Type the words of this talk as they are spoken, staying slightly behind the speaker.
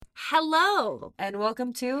Hello, And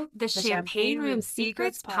welcome to the Champagne Room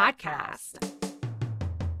Secrets podcast.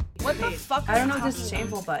 What the fuck? I don't know if this is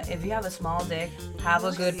shameful, but if you have a small dick, have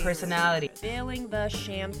a good personality. Failing the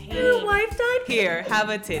champagne. Your wife died? Here, have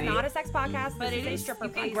a titty. Not a sex podcast, But it a is stripper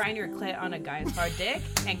you can podcast. grind your clit on a guy's hard dick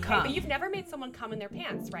and come. But you've never made someone come in their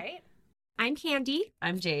pants, right? I'm Candy,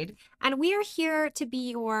 I'm Jade. and we are here to be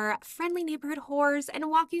your friendly neighborhood whores and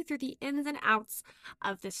walk you through the ins and outs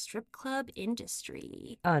of the strip club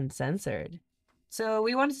industry. Uncensored. So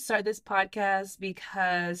we wanted to start this podcast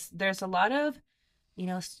because there's a lot of,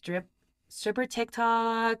 stripper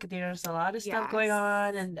TikTok. There's a lot of stuff going Yes.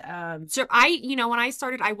 on, and So when I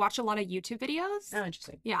started, I watched a lot of YouTube videos. oh,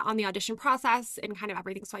 interesting. Yeah, on the audition process and kind of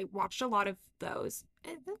everything. So I watched a lot of those.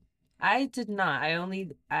 I did not.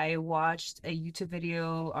 I watched a YouTube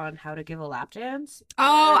video on how to give a lap dance.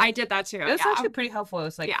 Oh, I did that too. It was Yeah. actually pretty helpful. It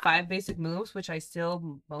was like Yeah. 5 basic moves, which I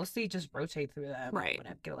still mostly just rotate through them Right. when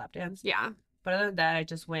I give a lap dance. Yeah. But other than that, I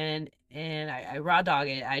just went and I raw dog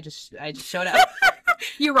it. I just showed up.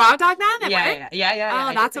 You raw dog that? At work? Yeah.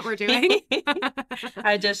 Oh, that's what we're doing.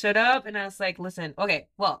 I just showed up and I was like, listen, okay,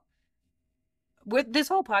 well, with this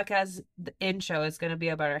whole podcast, the intro is going to be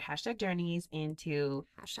about our hashtag journeys into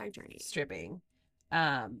Hashtag journey. stripping.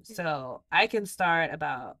 So I can start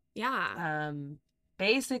about Yeah.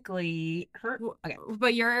 basically okay.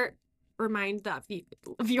 But remind the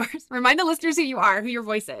viewers, remind the listeners who you are, who your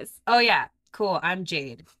voice is. Oh yeah, cool. I'm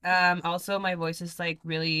Jade. Also my voice is like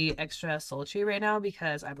really extra sultry right now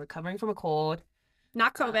because I'm recovering from a cold.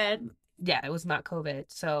 Not COVID. Yeah, it was not COVID,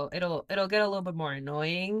 so it'll get a little bit more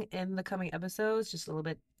annoying in the coming episodes, just a little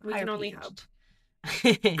bit. We higher can only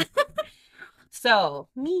pitched. So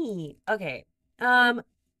me, okay.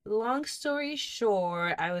 Long story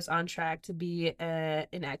short, I was on track to be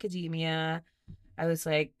in academia. I was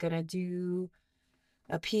like gonna do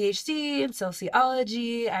a PhD in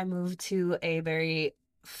sociology. I moved to a very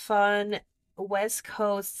fun West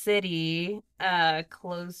Coast city,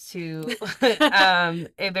 close to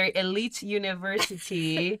a very elite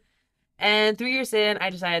university. And 3 years in,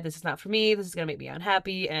 I decided this is not for me. This is gonna make me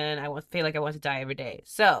unhappy, and I feel like I want to die every day.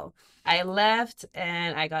 So I left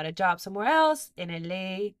and I got a job somewhere else in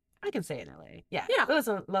LA. I can say in LA. Yeah. Yeah. It was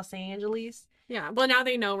in Los Angeles. Yeah. Well, now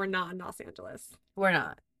they know we're not in Los Angeles. We're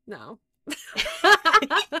not. No.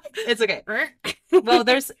 It's okay. Well,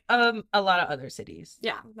 there's a lot of other cities.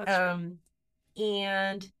 Yeah, that's true.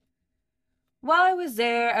 And while I was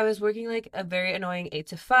there, I was working like a very annoying 8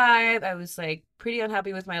 to 5. I was like pretty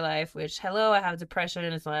unhappy with my life, which hello, I have depression.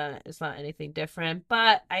 It's not anything different.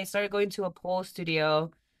 But I started going to a pole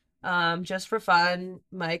studio just for fun.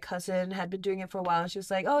 My cousin had been doing it for a while and she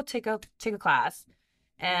was like, "Oh, take a class."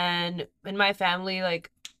 And in my family,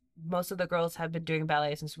 like most of the girls have been doing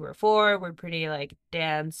ballet since we were 4. We're pretty like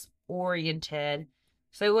dance oriented.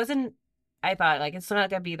 So it wasn't, I thought like it's not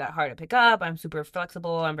gonna be that hard to pick up. I'm super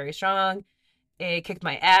flexible, I'm very strong. It kicked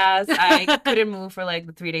my ass. I couldn't move for like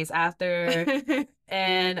the 3 days after.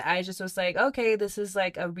 And I just was like, okay, this is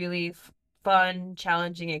like a really fun,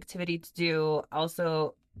 challenging activity to do.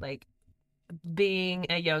 Also, like being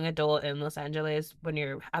a young adult in Los Angeles when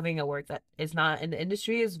you're having a work that is not in the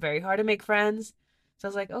industry is very hard to make friends. So I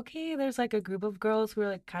was like, okay, there's like a group of girls who were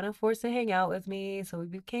like kind of forced to hang out with me. So we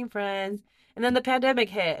became friends. And then the pandemic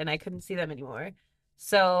hit and I couldn't see them anymore.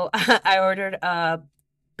 So I ordered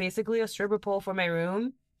basically a stripper pole for my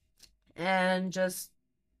room and just,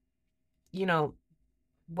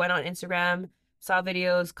 went on Instagram, saw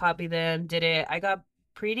videos, copied them, did it. I got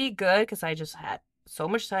pretty good because I just had so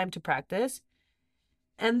much time to practice.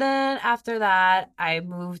 And then after that, I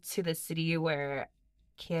moved to the city where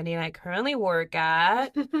Candy and I currently work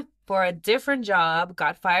at for a different job.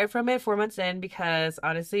 Got fired from it 4 months in because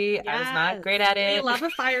honestly, I was not great at it. I love a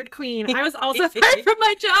fired queen. I was also fired from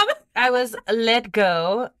my job. I was let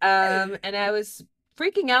go. And I was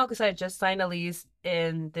freaking out because I just signed a lease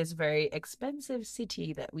in this very expensive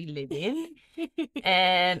city that we live in.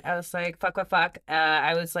 And I was like, fuck.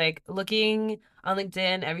 I was like looking on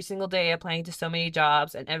LinkedIn every single day, applying to so many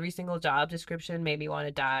jobs, and every single job description made me want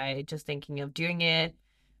to die just thinking of doing it.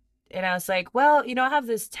 And I was like, well, I have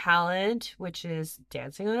this talent, which is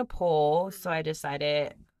dancing on a pole. So I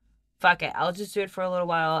decided, fuck it. I'll just do it for a little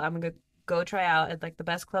while. I'm going to go try out at like the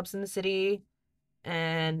best clubs in the city.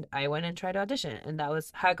 And I went and tried to audition. And that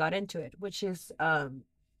was how I got into it, which is, I'm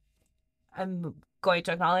going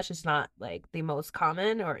to acknowledge it's not like the most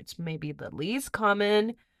common, or it's maybe the least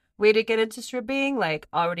common way to get into stripping. Like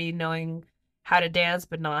already knowing how to dance,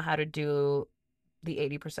 but not how to do the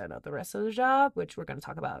 80% of the rest of the job, which we're going to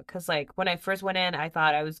talk about. Because like when I first went in, I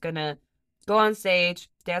thought I was going to go on stage,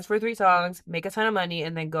 dance for 3 songs, make a ton of money,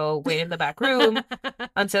 and then go wait in the back room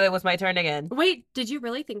until it was my turn again. Wait, did you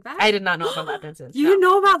really think that? I did not know about lap dances. You didn't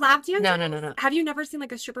know about lap dances? No. Have you never seen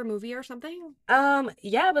like a stripper movie or something?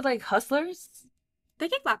 Yeah, but like Hustlers, They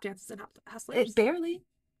get lap dances in Hustlers. it barely.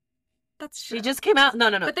 That's true. She just came out.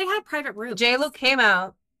 No. But they had private rooms. J-Lo came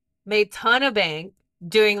out, made ton of bank,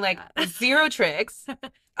 doing like 0 tricks,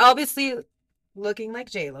 obviously looking like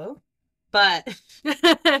J-Lo, but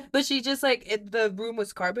she just like the room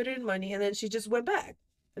was carpeted in money, and then she just went back,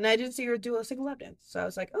 and I didn't see her do a single lap dance. So I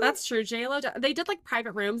was like, oh, That's true. J-Lo, they did like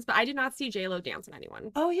private rooms, but I did not see J-Lo dance on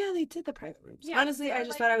anyone. oh yeah, they did the private rooms. Yeah, Honestly, they I were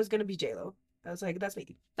just like- thought I was gonna be J-Lo. I was like, that's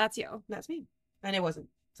me, That's you. and it wasn't.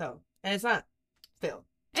 So, and it's not Phil.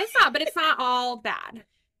 It's not, but it's not all bad.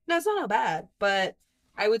 No, it's not all bad, but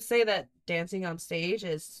I would say that dancing on stage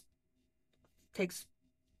takes,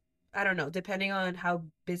 I don't know, depending on how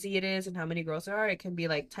busy it is and how many girls there are, it can be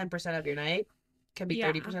like 10% of your night, can be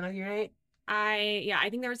Yeah. 30% of your night. I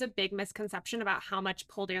think there was a big misconception about how much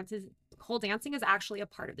pole dancing is actually a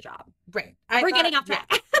part of the job. Right. We're getting off track.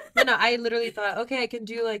 No, I literally thought, okay, I can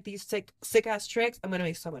do like these sick ass tricks. I'm gonna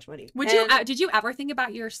make so much money. Did you ever think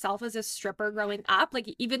about yourself as a stripper growing up?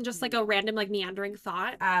 Like even just like a random like meandering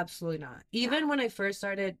thought? Absolutely not. Even when I first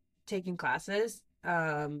started taking classes,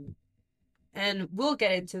 and we'll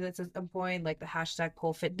get into this at some point, like the hashtag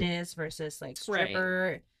pole fitness versus like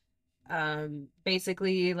stripper.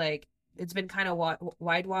 Basically, like it's been kind of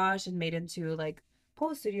whitewashed and made into like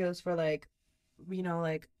pole studios for like,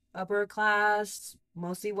 like upper class,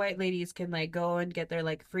 mostly white ladies can like go and get their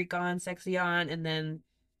like freak on, sexy on, and then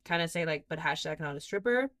kind of say like, but hashtag not a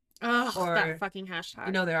stripper. Ugh, Or, that fucking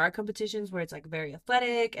hashtag. There are competitions where it's like very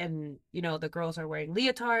athletic and, the girls are wearing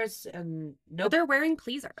leotards and But they're wearing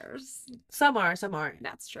pleasers. some are.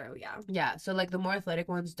 That's true, yeah. Yeah. So like the more athletic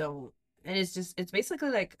ones don't. And it's basically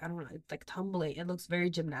like, I don't know, it's like tumbling. It looks very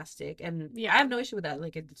gymnastic. And Yeah. I have no issue with that.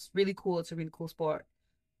 Like it's really cool. It's a really cool sport.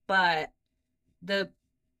 But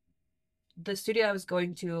the studio I was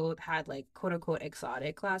going to had like quote unquote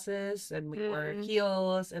exotic classes, and we wore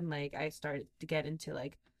heels, and like I started to get into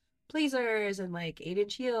like pleasers and like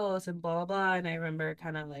 8-inch heels and blah blah blah. And I remember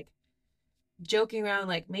kind of like joking around,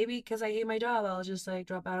 like maybe because I hate my job, I'll just like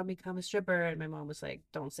drop out and become a stripper. And my mom was like,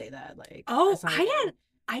 "Don't say that." Like, Oh, that's not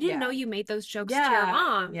I didn't Yeah. know you made those jokes to your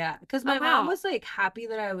mom. Yeah, because Oh, my mom wow. was like happy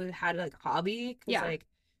that I had like a hobby. 'Cause, Yeah. like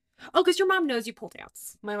Oh, because your mom knows you pole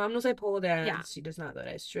dance. my mom knows I pole dance. Yeah. She does not know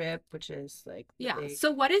that I strip, which is like the Yeah. big-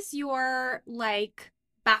 So what is your like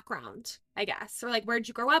background, I guess? Or like where'd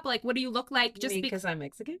you grow up? Like what do you look like? Just because I'm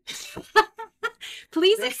Mexican.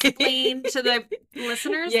 please explain to the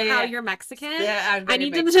listeners Yeah. how you're Mexican. Yeah, I'm I very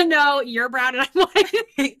need them Mexican. to know you're brown and I'm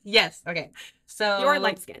white. Yes. Okay. So You're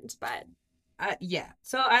light skinned, but yeah.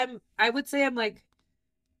 So I would say I'm like,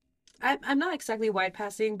 I'm not exactly white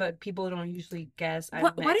passing, but people don't usually guess I'm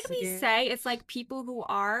what did we Mexican. say? It's like people who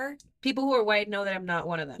are People who are white know that I'm not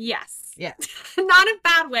one of them. yes. Yeah. Not in a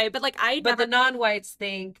bad way, but like I But never the non-whites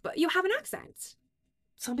think but you have an accent.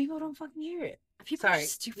 some people don't fucking hear it. People are Sorry.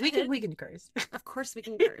 stupid. We can curse. Of course we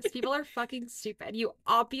can curse. People are fucking stupid. You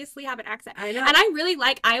obviously have an accent. I know. And I really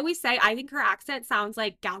I always say, I think her accent sounds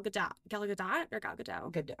like Gal Gadot. Gal Gadot or Gal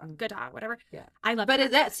Gadot? Good. Gadot, whatever. Yeah. I love But her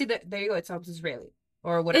is that there you go? It sounds Israeli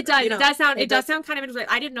or whatever. It does. You know, It does sound kind of Israeli.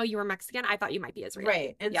 I didn't know you were Mexican. I thought you might be Israeli.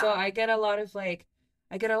 right. And Yeah. so I get a lot of like,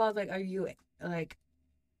 are you like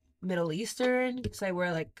Middle Eastern? Because I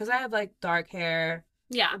wear like, because I have like dark hair.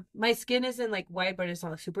 Yeah. My skin isn't like white, but it's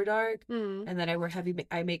not super dark. Mm. And then I wear heavy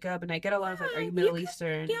eye makeup, and I get a lot of like, are you You Middle could-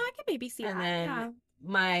 Eastern? Yeah, I could maybe see And that. then Yeah.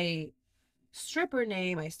 my stripper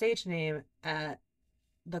name, my stage name at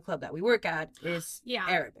the club that we work at is Yeah.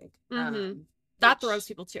 Arabic. Mhm. That which- throws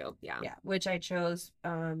people too. Yeah. Yeah, which I chose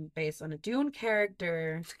based on a Dune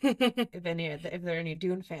character. If there are any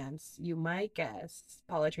Dune fans, you might guess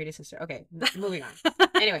Paul Atreides' sister. Okay, moving on.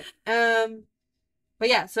 Anyway, but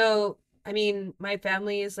yeah, so I mean, my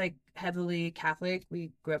family is like heavily Catholic.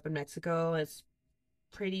 We grew up in Mexico. It's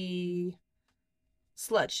pretty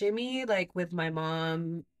slut shimmy. Like with my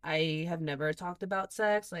mom, I have never talked about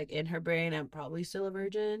sex. Like in her brain, I'm probably still a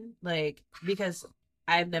virgin. Like because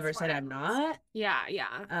I've never That's said I'm wild. not. Yeah.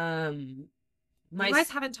 Yeah. My You guys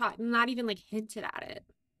haven't not even like hinted at it.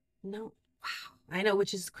 no, wow, I know,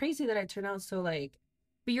 which is crazy that I turn out so like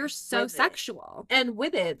But you're so With it. sexual. and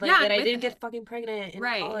with it, like Yeah, that I with didn't it. get fucking pregnant in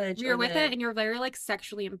Right. college. You're and with then- it and you're very like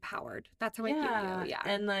sexually empowered. That's how I feel you. Yeah.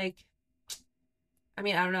 and like, I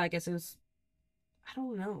mean, I don't know. I guess it was, I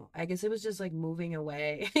don't know. I guess it was just like moving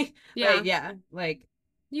away. Yeah. Like, yeah, like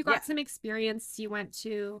You got yeah. some experience. You went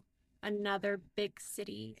to Another big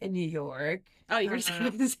city. in New York. Oh, you were just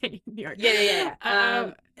going to say New York. Yeah.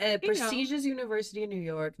 A you know. prestigious university in New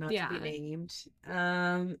York, not to Yeah. be named.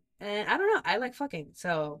 And I don't know. I like fucking,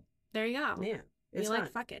 so There you go. yeah, We it's like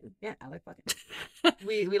fun. fucking. Yeah, I like fucking.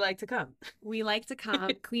 We like to come. We like to come.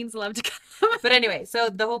 Queens love to come. But anyway, so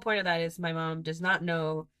the whole point of that is my mom does not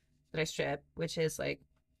know that I strip, which is like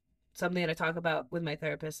something that I talk about with my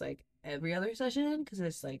therapist like every other session because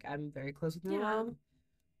it's like I'm very close with my Yeah. mom.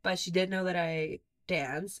 But she did know that I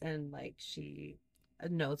dance, and like she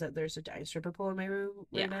knows that there's a giant stripper pole in my room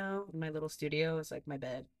Yeah. right now. My little studio is like my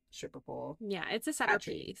bed, stripper pole. Yeah, it's a Patrick.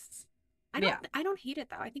 centerpiece. Yeah. I don't hate it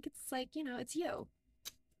though. I think it's like, you know, it's you.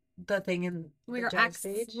 The thing in the jazz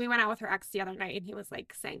stage. We went out with her ex the other night and he was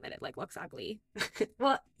like saying that it like looks ugly.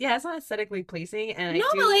 Well, yeah, it's not aesthetically pleasing, and No,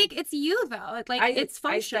 I do. but like it's you though. It's like it's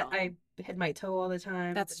functional. I hit my toe all the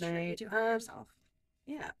time. That's at true. You night. do hurt yourself.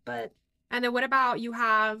 Yeah, but And then what about you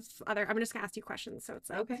have other? I'm just gonna ask you questions, so it's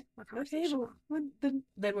like okay, more okay. conversational. Well, then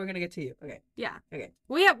we're gonna get to you. Okay, Yeah. okay.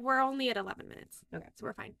 We're only at 11 minutes. Okay. So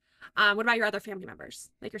we're fine. What about your other family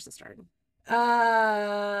members, like your sister?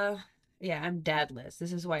 Yeah, I'm dadless.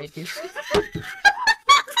 This is why I do.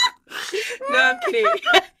 No, I'm kidding.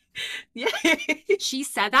 Yeah. She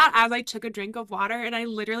said that as I took a drink of water, and I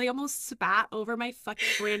literally almost spat over my fucking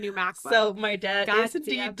brand new MacBook. So my dad God is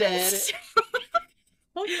indeed damn dead. it.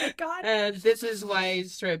 Oh my god. And this is why I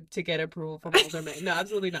stripped to get approval from older men. No,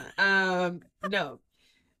 absolutely not. No.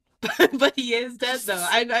 But he is dead though.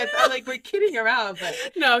 I like we're kidding around, but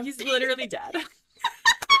No, he's literally dead.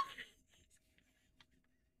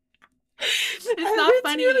 It's not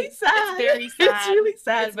funny. Really sad. It's very sad. It's really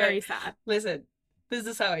sad. It's but very sad. listen, this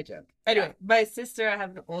is how I joke. Anyway, my sister, I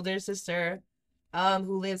have an older sister,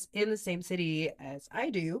 who lives in the same city as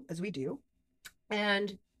we do.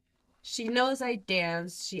 And she knows I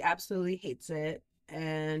dance. She absolutely hates it.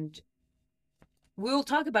 And we'll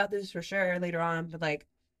talk about this for sure later on, but like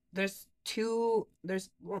there's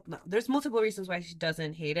multiple reasons why she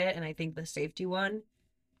doesn't hate it, and I think the safety one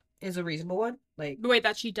is a reasonable one. Like Wait,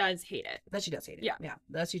 that she does hate it. that she does hate it. Yeah. Yeah.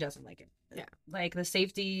 That she doesn't like it. Yeah. Like the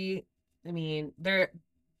safety, I mean,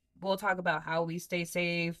 we'll talk about how we stay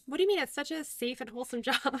safe. What do you mean? It's such a safe and wholesome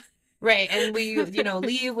job. Right. And we,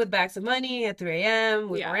 leave with bags of money at 3 a.m.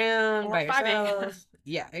 Move Yeah. around Or by 5 a.m. yourselves.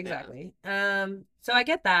 Yeah, exactly. So I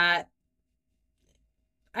get that.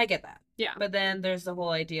 Yeah. But then there's the whole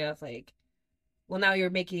idea of like, well, now you're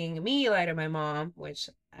making me lie to my mom, which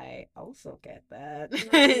I also get that.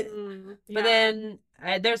 Mm, But yeah.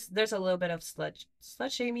 then there's a little bit of slut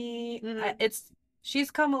shaming. Mhm.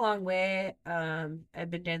 She's come a long way. I've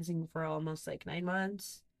been dancing for almost like 9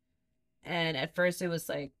 months, and at first it was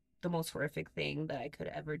like the most horrific thing that I could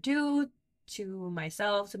ever do to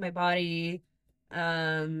myself, to my body.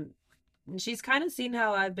 And she's kind of seen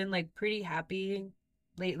how I've been like pretty happy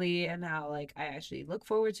lately, and how like I actually look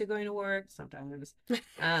forward to going to work sometimes.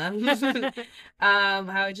 How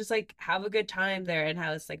I just like have a good time there, and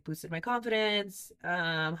how it's like boosted my confidence.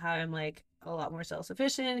 How I'm like a lot more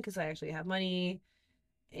self-sufficient because I actually have money,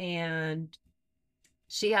 and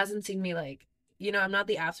she hasn't seen me like, I'm not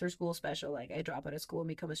the after school special, like I drop out of school and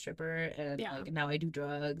become a stripper, and Yeah. like now I do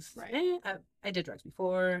drugs. Right. I did drugs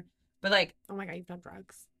before, but like Oh my god, you've done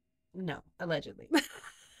drugs. no, allegedly.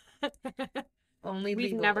 Only We've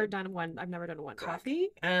legal. never done one. I've never done one. drug. Coffee.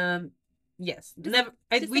 Yes, Does- never.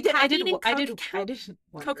 does We the did. I did. caffeine in I did. Coke I count? did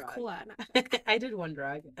one drug. Coca-Cola. I did one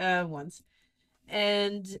drug once,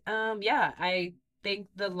 and yeah, I think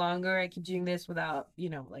the longer I keep doing this without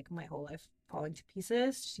like my whole life falling to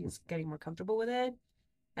pieces, she's getting more comfortable with it.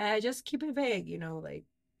 And I just keep it vague, like,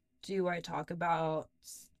 do I talk about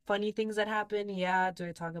funny things that happen? Yeah. Do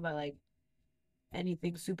I talk about like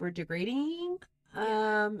anything super degrading?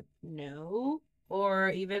 No. Or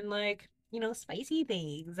even like spicy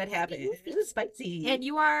things that happen. Spicy. And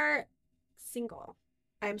you are single.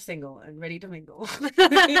 I'm single and ready to mingle.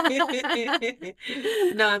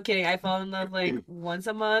 No, I'm kidding. I fall in love like once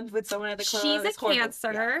a month with someone at the club. She's a It's horrible.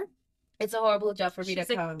 Cancer. Yeah. It's a horrible job for me She's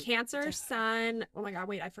to a come. Cancer sun. Oh my god,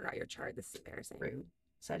 wait, I forgot your chart. This is embarrassing. Rude.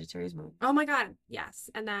 Sagittarius moon. Oh my god, yes.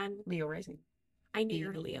 And then Leo rising. I knew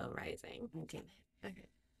you're Leo rising. Okay. Okay.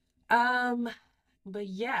 But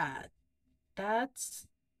yeah, that's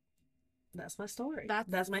my story.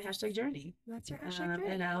 That's my hashtag journey. That's your hashtag journey.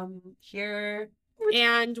 And I'm here.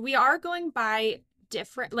 And we are going by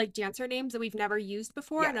different like dancer names that we've never used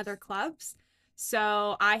before in Yes. other clubs.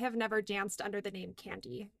 So I have never danced under the name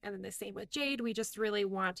Candy. And then the same with Jade. We just really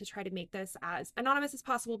want to try to make this as anonymous as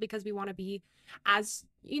possible because we want to be as,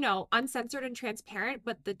 uncensored and transparent.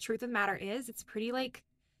 But the truth of the matter is it's pretty like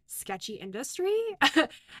sketchy industry.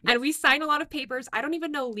 And we sign a lot of papers. I don't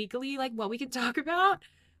even know legally like what we can talk about.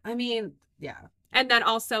 I mean, yeah. And then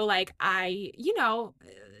also like I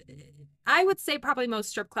would say probably most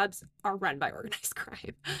strip clubs are run by organized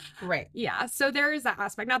crime. Right. Yeah. So there is that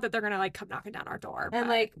aspect. Not that they're gonna like come knocking down our door. And but...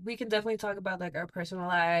 like we can definitely talk about like our personal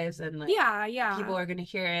lives and like yeah. people are gonna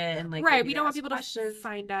hear it and like right. maybe We don't want ask people questions. to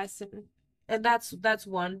find us And that's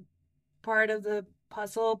one part of the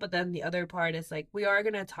puzzle, but then the other part is like we are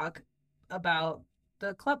gonna talk about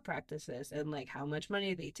the club practices and like how much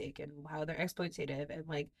money they take and how they're exploitative and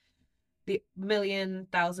like the million,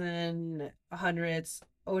 thousand, hundreds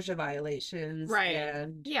OSHA violations. Right.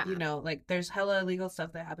 And Yeah. you know, like there's hella illegal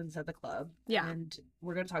stuff that happens at the club. Yeah. And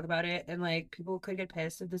we're gonna talk about it and like people could get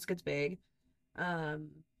pissed if this gets big.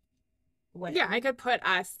 Yeah, I could put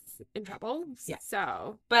us in trouble. Yeah.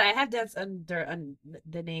 So But I have danced under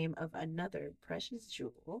the name of another precious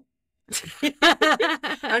jewel.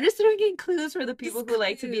 I'm just throwing clues for the people who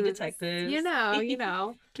like to be clues. detectives. You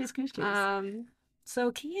know. Clues.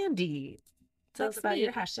 So Candy, tell us That's about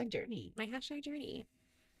your me. hashtag journey. My hashtag journey.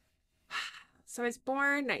 So I was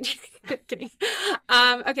born 19 kidding.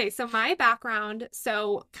 Okay, so my background,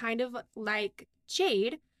 so kind of like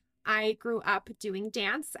Jade, I grew up doing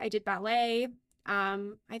dance. I did ballet.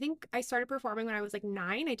 I think I started performing when I was like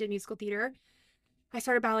 9. I did musical theater. I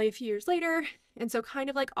started ballet a few years later. And so kind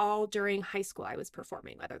of like all during high school, I was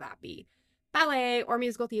performing, whether that be ballet or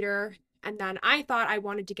musical theater. And then I thought I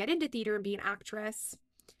wanted to get into theater and be an actress.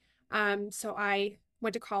 So I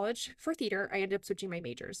went to college for theater. I ended up switching my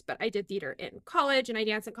majors, but I did theater in college and I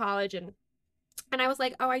danced in college and I was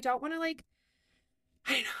like, oh, I don't want to like,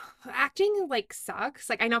 I don't know, acting like sucks.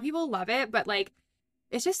 Like I know people love it, but like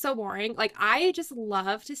it's just so boring. Like I just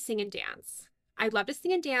love to sing and dance. I love to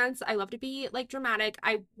sing and dance. I love to be like dramatic.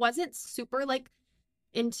 I wasn't super like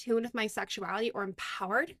in tune with my sexuality or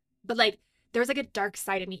empowered, but like there was like a dark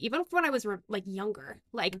side of me, even when I was like younger.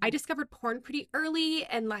 Like I discovered porn pretty early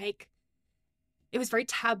and like it was very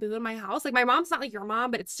taboo in my house. Like my mom's not like your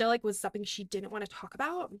mom, but it still like was something she didn't want to talk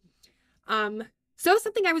about. So it was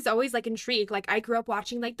something I was always like intrigued. Like I grew up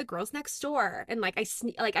watching like The Girls Next Door and like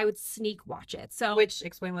I would sneak watch it. So Which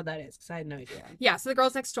explain what that is because I had no idea. yeah, so The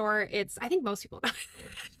Girls Next Door, I think most people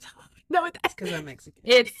know what that is. Because I'm Mexican.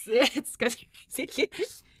 It's because you're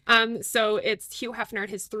Mexican. So it's Hugh Hefner and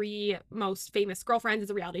his 3 most famous girlfriends.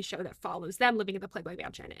 It's a reality show that follows them living in the Playboy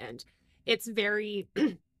Mansion, and it's very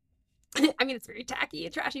I mean, it's very tacky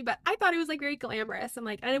and trashy, but I thought it was like very glamorous and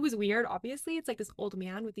it was weird. Obviously, it's like this old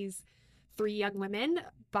man with these 3 young women,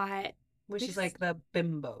 but Which is like the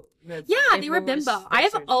bimbo. yeah, they were bimbo. I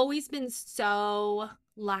have sponsored. always been so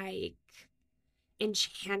like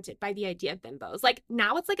enchanted by the idea of bimbos. Like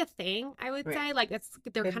now it's like a thing, I would Right. say. Like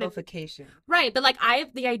they're kind of Bimbofication. right, but like I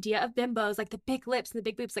have the idea of bimbos, like the big lips and the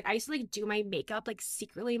big boobs. Like I used to like do my makeup like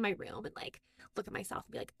secretly in my room and like look at myself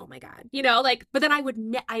and be like, oh my God, like, but then I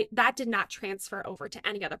would, that did not transfer over to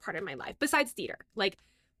any other part of my life besides theater. Like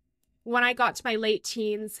when I got to my late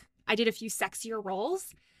teens, I did a few sexier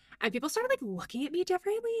roles and people started like looking at me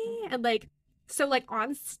differently. And like, so like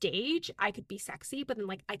on stage, I could be sexy, but then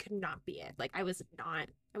like I could not be it. Like I was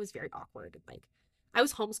very awkward. And like I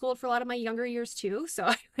was homeschooled for a lot of my younger years too. So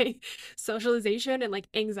like socialization and like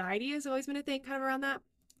anxiety has always been a thing kind of around that.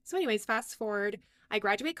 So anyways, fast forward, I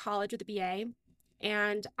graduate college with a BA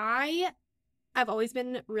and I have always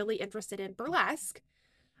been really interested in burlesque.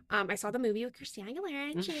 I saw the movie with Christina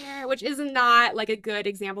Aguilera and Cher, which is not like a good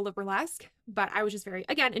example of burlesque, but I was just very,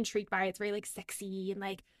 again, intrigued by it. It's very like sexy and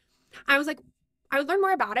like, I was like, I would learn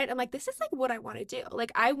more about it. And like, this is like what I want to do.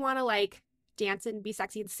 Like, I want to like dance and be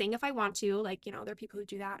sexy and sing if I want to. Like, there are people who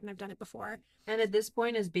do that and I've done it before. And at this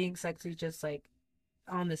point, is being sexy just like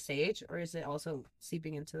on the stage or is it also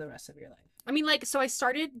seeping into the rest of your life? I mean, like, so I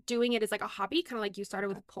started doing it as like a hobby, kind of like you started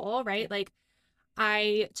with a pole, right? Like,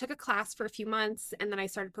 I took a class for a few months and then I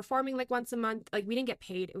started performing like once a month. Like, we didn't get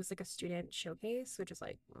paid. It was like a student showcase, which is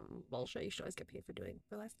like bullshit. You should always get paid for doing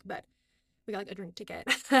burlesque, but we got like a drink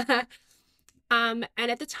ticket. And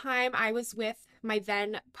at the time I was with my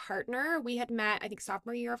then partner. We had met, I think,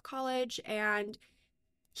 sophomore year of college, and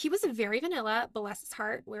he was very vanilla, bless his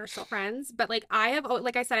heart. We were still friends, but like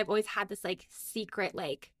like I said, I've always had this like secret,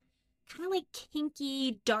 like kind of like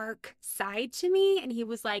kinky, dark side to me. And he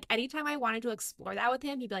was like, anytime I wanted to explore that with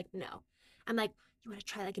him, he'd be like, no. I'm like, you want to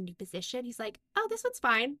try like a new position? He's like, oh, this one's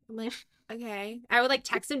fine. I'm like, okay. I would like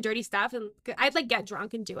text him dirty stuff and I'd like get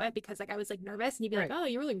drunk and do it because like I was like nervous and he'd be like, oh,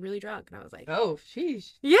 you're really, really drunk. And I was like, oh,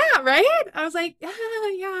 sheesh. yeah, right? I was like, yeah,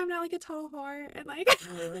 I'm not like a total whore. And like,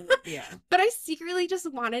 yeah. But I secretly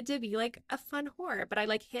just wanted to be like a fun whore, but I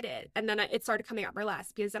like hid it. And then it started coming out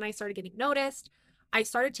burlesque because then I started getting noticed. I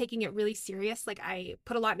started taking it really serious. Like I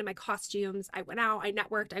put a lot into my costumes. I went out, I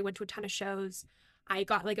networked, I went to a ton of shows. I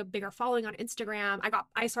got like a bigger following on Instagram.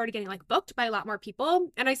 I started getting like booked by a lot more people,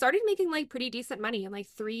 and I started making like pretty decent money in like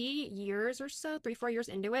 3 years or so, 3-4 years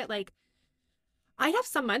into it. Like I'd have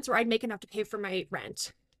some months where I'd make enough to pay for my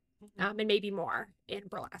rent, and maybe more in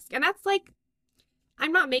burlesque. And that's like,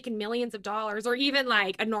 I'm not making millions of dollars or even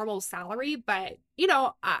like a normal salary, but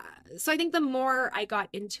so I think the more I got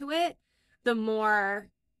into it, the more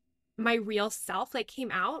my real self like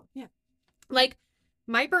came out. Yeah. Like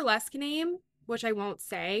my burlesque name, which I won't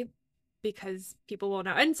say because people will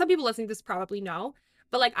know, and some people listening to this probably know,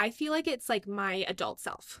 but like I feel like it's like my adult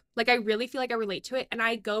self. Like I really feel like I relate to it, and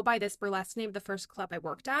I go by this burlesque name the first club I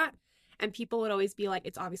worked at, and people would always be like,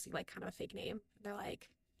 it's obviously like kind of a fake name. They're like,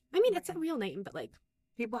 I mean, it's a real name, but like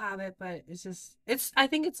People have it, but I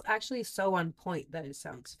think it's actually so on point that it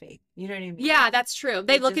sounds fake. You know what I mean? yeah, that's true.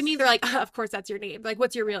 They It look at me, just- they're like, of course that's your name. Like,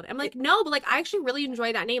 what's your real name? I'm like, no, but like I actually really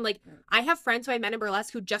enjoy that name. Like I have friends who I met in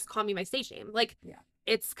burlesque who just call me my stage name. Like Yeah.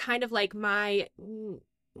 it's kind of like it's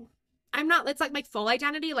like my full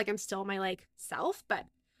identity. Like I'm still my like self, but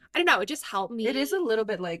I don't know. It just helped me. It is a little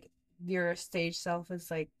bit like your stage self is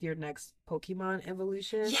like your next Pokemon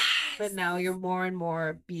evolution. Yes. But now you're more and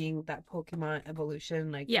more being that Pokemon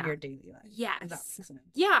evolution like in your daily life. Yes. If that makes sense.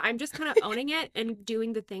 Yeah, I'm just kind of owning it and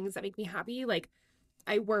doing the things that make me happy. Like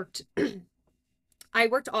I worked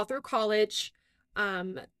all through college.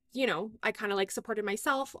 I kind of like supported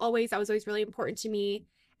myself always. That was always really important to me.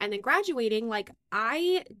 And then graduating, like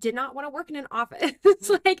I did not want to work in an office.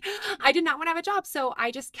 Like I did not want to have a job. So I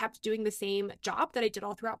just kept doing the same job that I did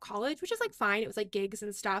all throughout college, which is like fine. It was like gigs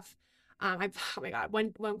and stuff. Oh my God,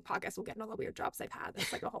 one podcast we'll get into all the weird jobs I've had.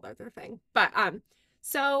 That's like a whole other thing. But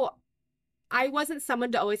so I wasn't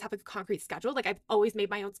someone to always have like a concrete schedule. Like I've always made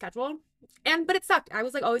my own schedule. But it sucked. I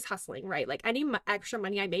was like always hustling, right? Like any extra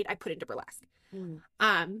money I made, I put into burlesque.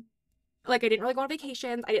 Like I didn't really go on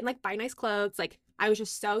vacations. I didn't like buy nice clothes. Like I was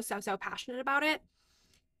just so passionate about it.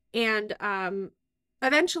 And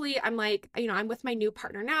eventually I'm like, I'm with my new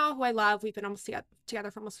partner now who I love. We've been almost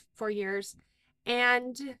together for almost 4 years.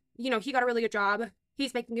 And, he got a really good job.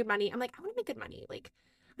 He's making good money. I'm like, I want to make good money. Like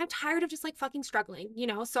I'm tired of just like fucking struggling,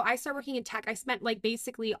 So I started working in tech. I spent like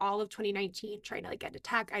basically all of 2019 trying to like get into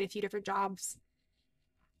tech. I had a few different jobs.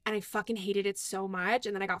 And I fucking hated it so much.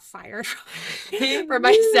 And then I got fired for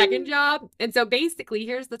my second job. And so basically,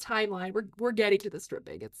 here's the timeline. We're getting to the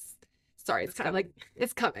stripping. It's kind of like,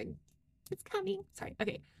 it's coming. It's coming. Sorry.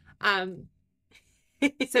 Okay.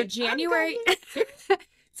 So January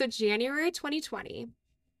 2020.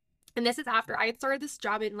 And this is after I had started this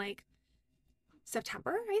job in like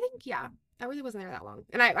September, I think. Yeah. I really wasn't there that long.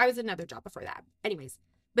 And I was in another job before that. Anyways.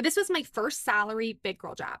 But this was my first salary big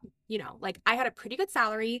girl job. Like I had a pretty good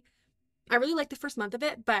salary. I really liked the first month of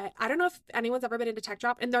it, but I don't know if anyone's ever been into tech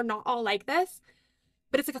job, and they're not all like this,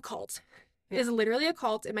 but it's like a cult. Yeah. It's literally a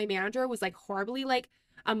cult. And my manager was like horribly like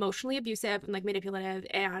emotionally abusive and like manipulative.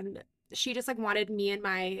 And she just like wanted me and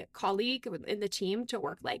my colleague in the team to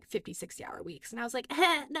work like 50, 60-hour weeks. And I was like,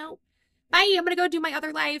 no, bye. I'm going to go do my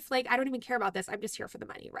other life. Like, I don't even care about this. I'm just here for the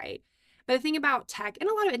money. Right. But the thing about tech in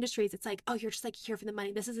a lot of industries, it's like, oh, you're just like here for the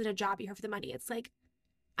money. This isn't a job. You're here for the money. It's like,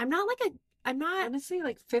 I'm not honestly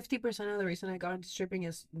like 50% of the reason I got into stripping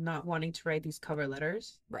is not wanting to write these cover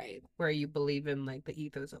letters. Right. Where you believe in like the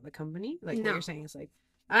ethos of the company. Like No. what you're saying is like,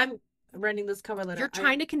 I'm writing this cover letter. You're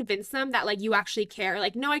trying to convince them that like you actually care.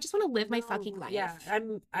 Like, no, I just want to live my No, fucking life. Yeah.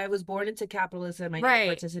 I was born into capitalism. I need Right. to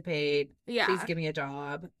participate. Yeah. Please give me a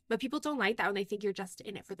job. But people don't like that when they think you're just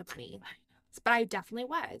in it for the money. But I definitely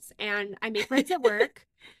was. And I made friends at work.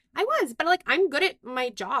 I was, but like I'm good at my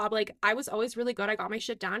job. Like I was always really good. I got my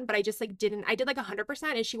shit done, but I just like didn't. I did like 100%,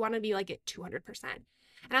 and she wanted to be like at 200%.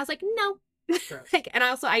 And I was like, no. Like, and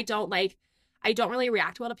I don't really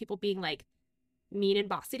react well to people being like mean and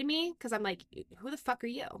bossy to me, because I'm like, who the fuck are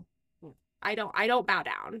you? I don't bow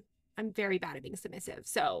down. I'm very bad at being submissive.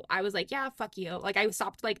 So I was like, yeah, fuck you. Like I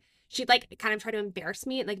stopped, like she'd like kind of try to embarrass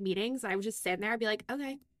me at like meetings, and I would just stand there and be like,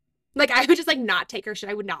 okay. Like I would just like not take her shit.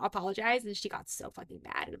 I would not apologize, and she got so fucking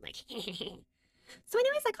bad. And I'm like, so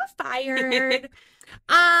anyways, I got fired.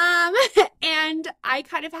 And I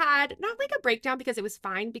kind of had not like a breakdown, because it was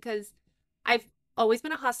fine, because I've always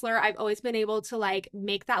been a hustler. I've always been able to like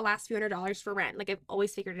make that last few $100s for rent. Like I've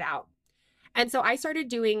always figured it out. And so I started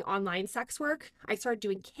doing online sex work. I started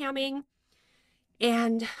doing camming,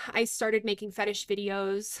 and I started making fetish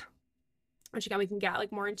videos, which again we can get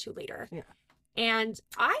like more into later. Yeah. And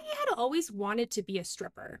I had always wanted to be a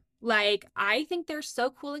stripper. Like, I think they're so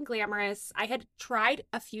cool and glamorous. I had tried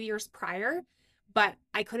a few years prior, but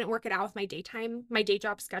I couldn't work it out with my day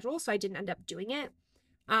job schedule, so I didn't end up doing it.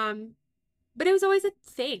 But it was always a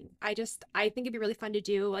thing. I think it'd be really fun to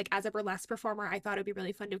do. Like as a burlesque performer, I thought it'd be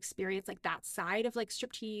really fun to experience like that side of like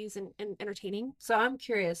striptease and entertaining. So I'm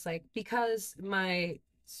curious, like, because my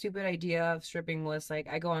stupid idea of stripping was like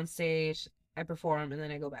I go on stage, I perform, and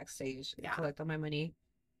then I go backstage and Yeah. collect all my money.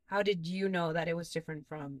 How did you know that it was different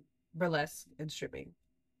from burlesque and stripping?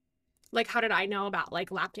 Like how did I know about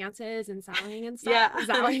like lap dances and selling and stuff? Yeah. Is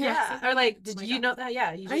that what you're Yeah. asking? Or like, Oh did my you God. know that?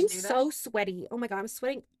 Yeah, you just I'm knew that? so sweaty. Oh my God, I'm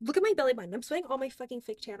sweating. Look at my belly button. I'm sweating all my fucking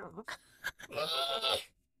fake tan off.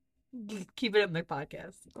 Keep it in the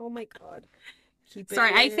podcast. Oh my God. Keep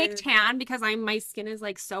Sorry, I it- fake tan because my skin is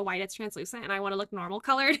like so white it's translucent and I want to look normal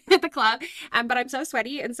colored at the club. But I'm so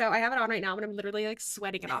sweaty and so I have it on right now and I'm literally like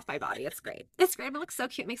sweating it off my body. It's great. It's great. It looks so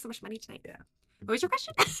cute. It makes so much money tonight. Yeah. What was your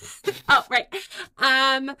question? Oh, right.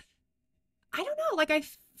 I don't know. Like I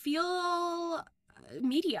feel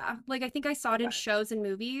media. Like I think I saw it in Okay. shows and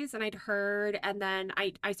movies and I'd heard and then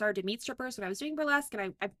I started to meet strippers when I was doing burlesque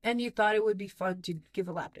and I And you thought it would be fun to give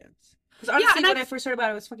a lap dance? Because honestly, and when I've- I first heard about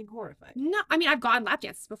it, I was fucking horrified. no, I mean I've gone lap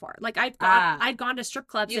dances before. Like Ah. I'd gone to strip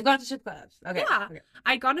clubs. You've and- gone to strip clubs. Okay. Yeah. Okay.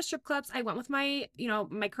 I'd gone to strip clubs. I went with my,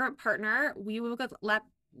 my current partner. We would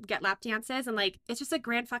get lap dances and like it's just a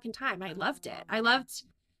grand fucking time. I loved it. I loved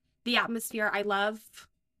the atmosphere. I don't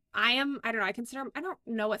know, I don't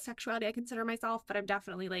know what sexuality I consider myself, but I'm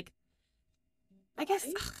definitely like I guess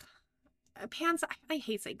I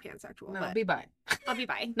hate saying pansexual, No, but be bi. I'll be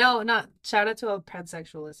bi. No, not shout out to all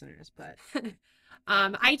pansexual listeners, but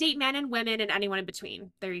I date men and women and anyone in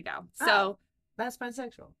between. There you go. So Oh. that's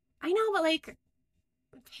pansexual. I know, but like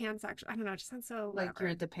pansexual, I don't know, it just sounds so Like whatever. you're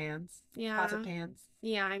into pants. Yeah. Pots of pants.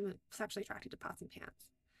 Yeah, I'm sexually attracted to pots and pants.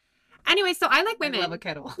 Anyway, so I like women. I love a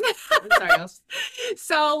kettle. Sorry, else.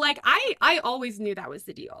 So like I always knew that was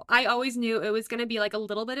the deal. I always knew it was gonna be like a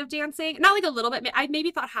little bit of dancing. Not like a little bit. I maybe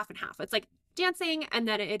thought half and half. It's like dancing and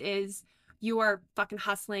then it is you are fucking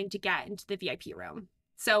hustling to get into the VIP room.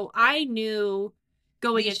 So I knew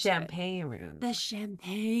going The into champagne room. the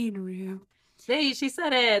champagne room. Hey, she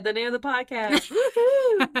said it. The name of the podcast.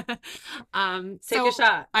 Take so a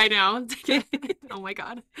shot. I know. Oh my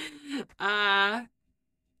God.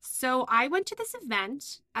 So I went to this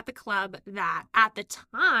event at the club that at the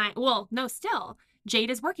time, well, no, still, Jade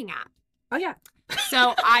is working at. Oh yeah.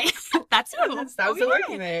 So that's who. I was Oh, yeah.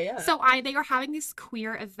 working there. Yeah. So they are having this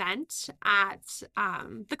queer event at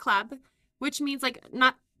the club, which means like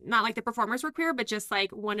not like the performers were queer, but just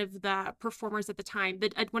like one of the performers at the time,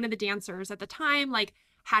 one of the dancers at the time, like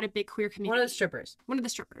had a big queer community. One of the strippers. One of the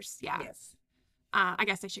strippers, yeah. Yes. I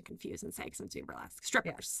guess I should confuse and say because I'm doing burlesque.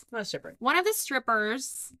 Strippers. Not a stripper. One of the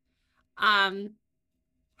strippers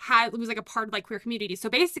was like a part of like queer community. So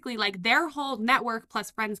basically like their whole network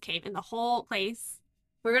plus friends came in the whole place.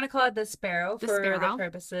 We're gonna call it the Sparrow The for Sparrow. the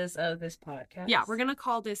purposes of this podcast. Yeah, we're gonna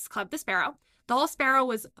call this club the Sparrow. The whole Sparrow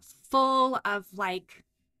was full of like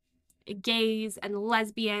gays and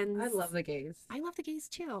lesbians. I love the gays. I love the gays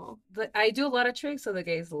too. I do a lot of tricks, so the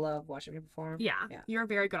gays love watching me perform. Yeah, Yeah. you're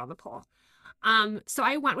very good on the pole. So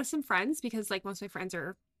I went with some friends because like most of my friends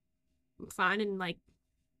are fun and like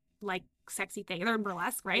sexy things. They're in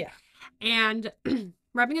burlesque, right? Yeah. And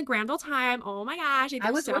we're having a grand old time. Oh my gosh,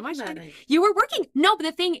 I was so working much that fun. night. You were working. No, but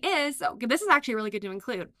the thing is, so this is actually really good to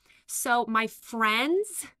include. So my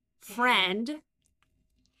friend's friend,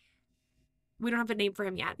 we don't have a name for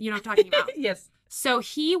him yet. You know what I'm talking about. Yes. So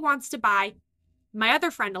he wants to buy my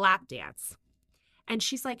other friend a lap dance. And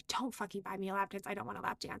she's like, don't fucking buy me a lap dance. I don't want a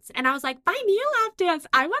lap dance. And I was like, buy me a lap dance.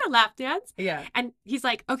 I want a lap dance. Yeah. And he's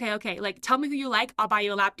like, okay. Like, tell me who you like. I'll buy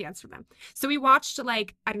you a lap dance from them. So we watched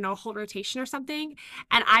like, I don't know, a whole rotation or something.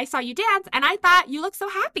 And I saw you dance and I thought you look so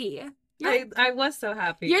happy. I was so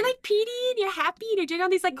happy. You're like peaty and you're happy and you're doing all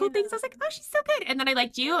these like cool Yeah. things. I was like, oh, she's so good. And then I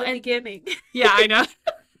liked you. in the And beginning. yeah, I know.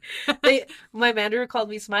 My manager called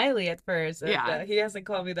me Smiley at first. And, Yeah. he hasn't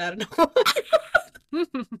called me that in a while.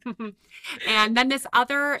 And then this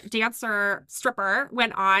other dancer stripper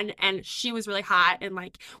went on and she was really hot and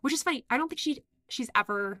like, which is funny. I don't think she's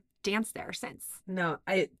ever danced there since. No,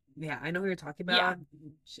 I know who you're talking about.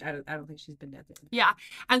 I don't think she's been dancing. Yeah.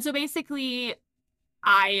 And so basically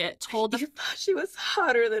I told You the thought she was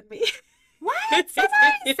hotter than me. what? That's what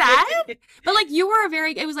I said. But like you were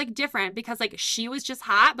it was like different because like she was just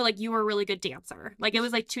hot, but like you were a really good dancer. Like it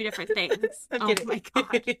was like two different things. I'm Oh kidding. my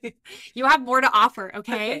God. You have more to offer,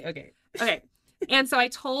 okay? Okay. Okay. And so I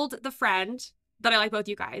told the friend that I like both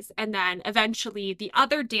you guys. And then eventually the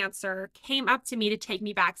other dancer came up to me to take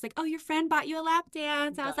me back. It's like, oh, your friend bought you a lap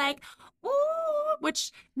dance. I was Got it. like, ooh,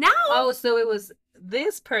 which now, Oh, so it was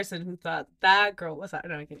this person who thought that girl was hot.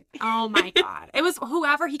 No, I'm kidding. oh my God. It was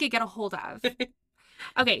whoever he could get a hold of.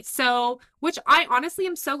 Okay, so which I honestly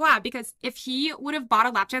am so glad because if he would have bought a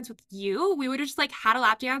lap dance with you, we would have just like had a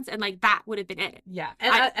lap dance and like that would have been it. Yeah,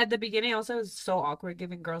 and I at the beginning also it's so awkward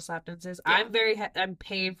giving girls lap dances. Yeah. I'm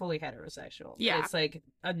painfully heterosexual. Yeah. It's like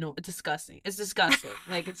no, it's disgusting. It's disgusting.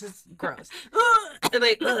 Like it's just gross. And,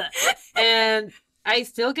 like ugh. And I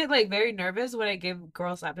still get like very nervous when I give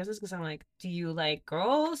girls lap dances because I'm like, do you like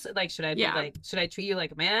girls? Like should I be Yeah. like should I treat you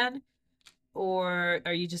like a man? Or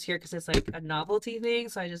are you just here because it's like a novelty thing?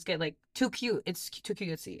 So I just get like too cute. It's too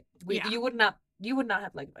cutesy. Yeah. You would not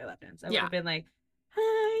have liked my lap dance. I would Yeah. have been like,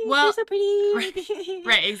 hi, Well, you're so pretty.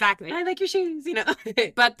 right, exactly. I like your shoes, you know.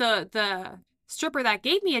 But the stripper that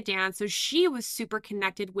gave me a dance, so she was super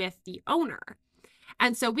connected with the owner.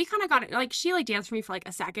 And so we kind of got it, like she like danced for me for like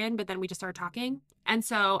a second, but then we just started talking. And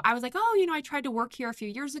so I was like, oh, I tried to work here a few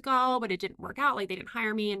years ago, but it didn't work out. Like they didn't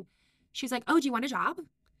hire me. And she's like, oh, do you want a job?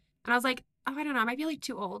 And I was like, oh, I don't know. I might be like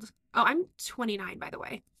too old. Oh, I'm 29, by the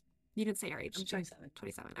way. You didn't say your age. I'm 27.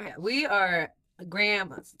 27. Okay. Yeah, we are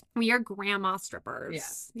grandmas. We are grandma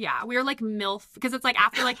strippers. Yeah. We are like MILF because it's like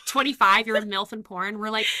after like 25, you're a MILF in porn. We're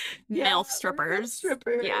like MILF strippers.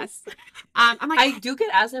 Strippers. Yes. I'm like, I do get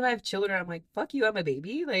asked if I have children. I'm like, fuck you, I'm a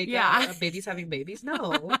baby. Like, Yeah. Babies having babies.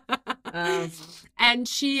 No. And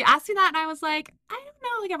she asked me that, and I was like, I don't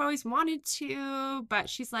know. Like, I've always wanted to, but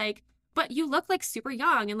she's like, but you look like super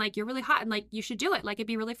young and like you're really hot and like you should do it. Like, it'd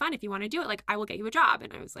be really fun if you want to do it. Like, I will get you a job.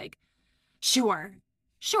 And I was like, sure.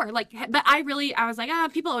 Like, but I was like,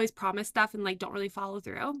 people always promise stuff and like don't really follow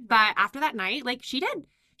through. But after that night, like she did.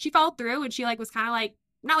 She followed through and she like was kind of like,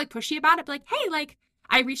 not like pushy about it, but like, hey, like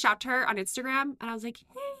I reached out to her on Instagram and I was like,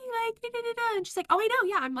 hey, like, da-da-da-da. And she's like, oh, I know.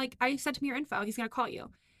 Yeah. I'm like, I sent him your info. He's going to call you.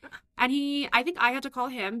 And I think I had to call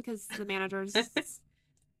him because the manager's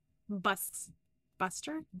Buster.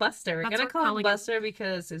 Buster. We're That's gonna what we're call him calling him. Buster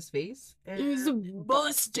because his face He's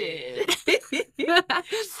busted. he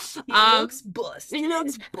looks busted. He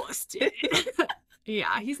looks busted.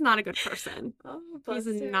 Yeah, he's not a good person. Oh, He's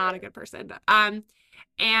Buster. not a good person.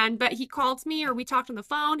 But he called me or we talked on the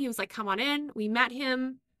phone. He was like, come on in. We met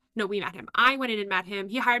him. No, we met him. I went in and met him.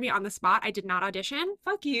 He hired me on the spot. I did not audition.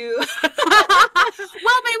 Fuck you. Well,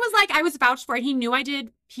 but it was like I was vouched for it. He knew I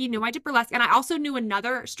did burlesque. And I also knew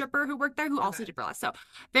another stripper who worked there who also did burlesque. So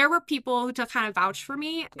there were people who kind of vouched for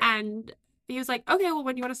me. Yeah. And he was like, okay, well,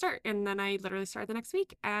 when do you want to start? And then I literally started the next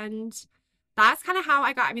week. And that's kind of how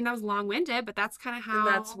I got, I mean, that was long-winded, but that's kind of how. And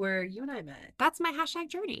that's where you and I met. That's my hashtag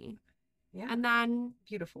journey. Yeah. And then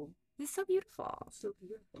Beautiful. it's so beautiful. So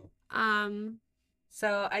beautiful.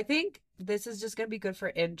 So I think this is just gonna be good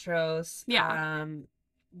for intros. Yeah.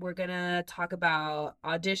 We're gonna talk about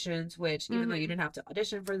auditions, which even though you didn't have to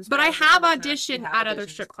audition for this, But I pageant, have you have auditioned at other auditions.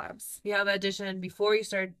 strip clubs. You have auditioned before you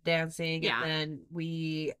started dancing, Yeah. and then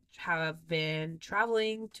we have been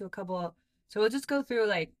traveling to a couple. So we'll just go through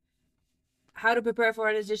like how to prepare for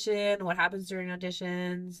an audition, what happens during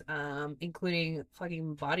auditions, including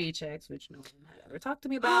fucking body checks, which no one had ever talked to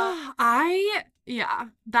me about.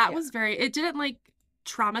 That was it didn't like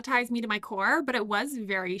traumatize me to my core, but it was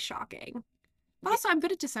very shocking. But also, I'm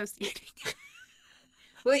good at dissociating.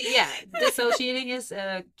 Well, yeah, dissociating is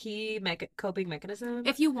a key coping mechanism.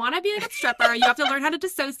 If you want to be a good stripper, you have to learn how to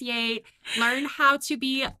dissociate, learn how to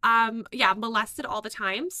be, molested all the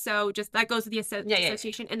time. So just that goes with the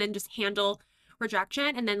dissociation, and then just handle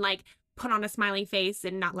rejection, and then like put on a smiling face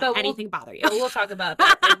and not let anything bother you. We'll talk about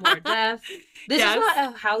that in more depth. This is not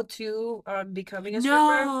a how-to on becoming a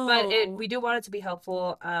stripper, but we do want it to be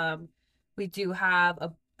helpful. We do have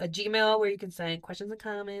a Gmail where you can send questions and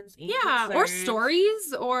comments. And or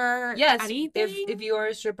stories or anything. If you are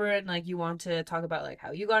a stripper and like you want to talk about like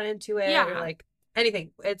how you got into it or like anything.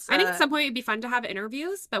 I think at some point it'd be fun to have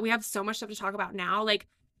interviews, but we have so much stuff to talk about now. Like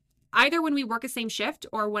either when we work the same shift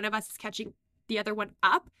or one of us is catching the other one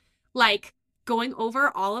up, like going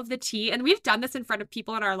over all of the tea. And we've done this in front of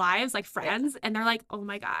people in our lives, like friends, and they're like, oh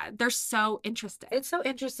my God, they're so interested. It's so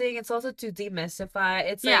interesting. It's also to demystify.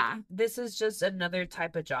 It's like, this is just another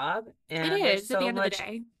type of job. And it is so at the end of much the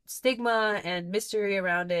day. stigma and mystery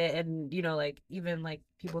around it. And, like, even like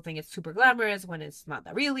people think it's super glamorous when it's not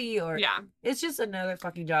that really, or it's just another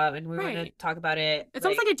fucking job. And we're going to talk about it. It's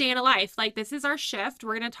almost like a day in a life. Like, this is our shift.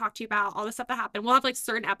 We're going to talk to you about all the stuff that happened. We'll have like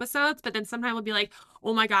certain episodes, but then sometime we'll be like,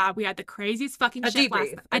 oh my God, we had the craziest fucking shift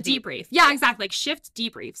last night. A debrief. Yeah, exactly. Like shift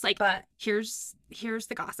debriefs. Like, but here's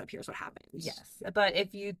the gossip. Here's what happened. Yes. But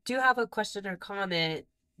if you do have a question or comment,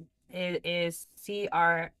 it is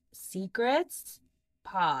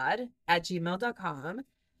CRSecretspod@gmail.com.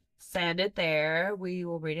 send it there. We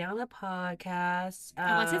will read it on the podcast.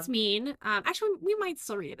 Unless it's mean. Actually, we might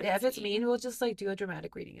still read it. Yeah, if it's mean, we'll just like do a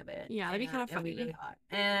dramatic reading of it. Yeah, that'd be kind of It'll be funny. really hot.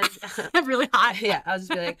 And Really hot. yeah, I'll just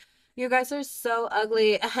be like, you guys are so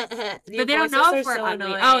ugly. But they don't know if we're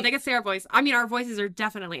ugly. Oh, they can say our voice. I mean, our voices are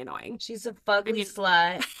definitely annoying. She's a fugly mean-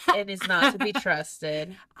 slut and is not to be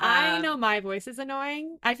trusted. I know my voice is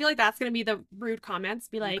annoying. I feel like that's gonna be the rude comments.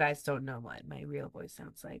 Be like, you guys don't know what my real voice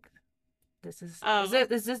sounds like. This is Oh.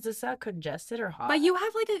 is this sound congested or hot? but you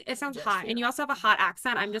have like it sounds Just, hot, you and know. you also have a hot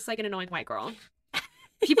accent. I'm just like an annoying white girl.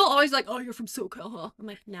 People always like, oh, you're from SoCal, huh? I'm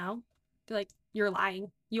like, no. They're like, you're lying.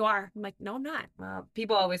 You are. I'm like, no, I'm not. Well,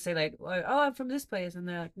 people always say like, oh, I'm from this place, and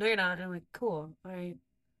they're like, no, you're not. And I'm like, cool, all right.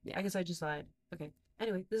 Yeah. I guess I just lied. Okay.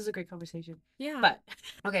 Anyway, this is a great conversation. Yeah. But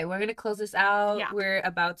okay, we're gonna close this out. Yeah. We're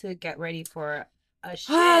about to get ready for a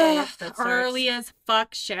shift that starts. early as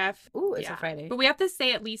fuck shift. Ooh, it's Yeah. a Friday. But we have to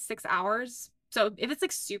stay at least 6 hours. So if it's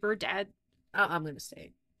like super dead, I'm gonna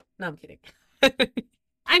stay. No, I'm kidding.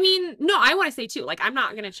 I mean, no, I want to stay too. Like, I'm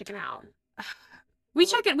not gonna chicken out. We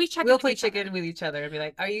check in. We check. We'll in play with each other. chicken with each other and be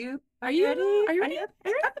like, Are you you ready? Are you ready?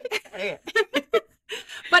 Okay.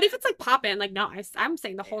 But if it's like popping, like no, I'm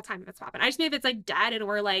saying the whole time if it's popping. I just mean if it's like dead and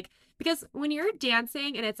we're like, because when you're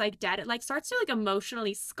dancing and it's like dead, it like starts to like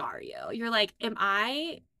emotionally scar you. You're like, am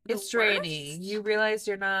I? The It's draining. worst? You realize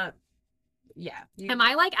you're not. Yeah. Am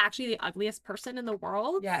I like actually the ugliest person in the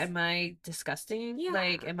world? Yeah. Am I disgusting? Yeah.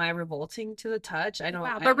 Like, am I revolting to the touch? I don't.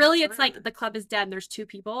 Wow. I But really, don't it's know. like the club is dead and there's two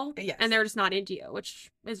people. Yes. And they're just not into you, which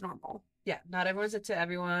is normal. Yeah, not everyone's into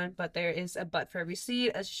everyone, but there is a butt for every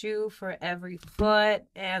seat, a shoe for every foot,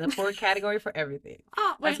 and a forward category for everything.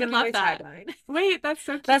 Oh, wait, That's gonna I love be my that. tagline. Wait, that's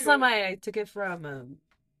so cute. That's not my. I took it from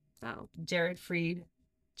Oh. Jared Freed.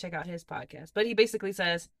 Check out his podcast, but he basically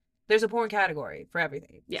says there's a porn category for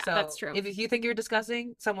everything. Yeah, so that's true. If you think you're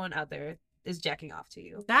disgusting, someone out there is jacking off to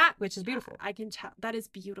you, That which is beautiful. I can tell. That is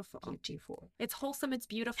beautiful. Beautiful. It's wholesome. It's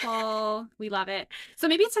beautiful. We love it. So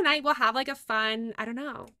maybe tonight we'll have like a fun, I don't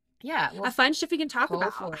know, Yeah, a fun shift we can talk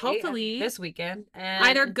about. hopefully, Hopefully. this weekend, and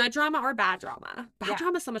Either good drama or bad drama. Bad Yeah.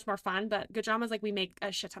 drama is so much more fun, but good drama is like we make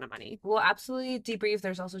a shit ton of money. we'll absolutely debrief.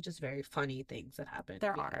 There's also just very funny things that happen.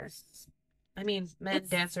 There are. because, I mean, men It's-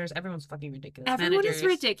 dancers, everyone's fucking ridiculous. Everyone Managers, is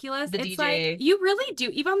ridiculous. the It's DJ. like you really do.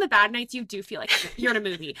 Even on the bad nights, you do feel like you're in a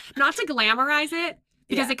movie. Not to glamorize it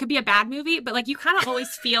because Yeah. it could be a bad movie, but like you kind of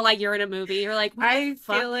always feel like you're in a movie. You're like, what I the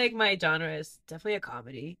fuck? feel like my genre is definitely a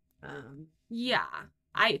comedy. Yeah,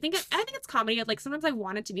 I think it's comedy. Like sometimes I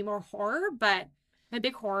want it to be more horror, but I'm a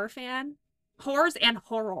big horror fan. Horrors and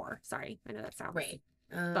horror. Sorry, I know that sounds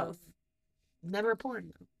both. Never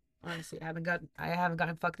porn though. Honestly, I haven't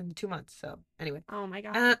gotten fucked in 2 months. So anyway, Oh my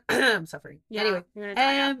god. I'm suffering. Yeah, Anyway, you're gonna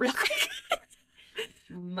die up um, real quick.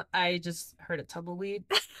 I just heard a tumbleweed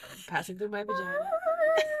passing through my vagina.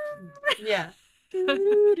 Yeah. All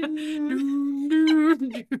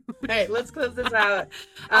right, let's close this out.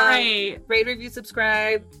 All right. Rate, review,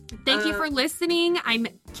 subscribe. Thank you for listening. I'm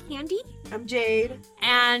Candy, I'm Jade.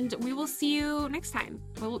 and we will see you next time.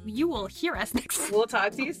 Well, you will hear us next time. We'll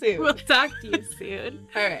talk to you soon. We'll talk to you soon.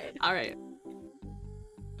 All right. All right.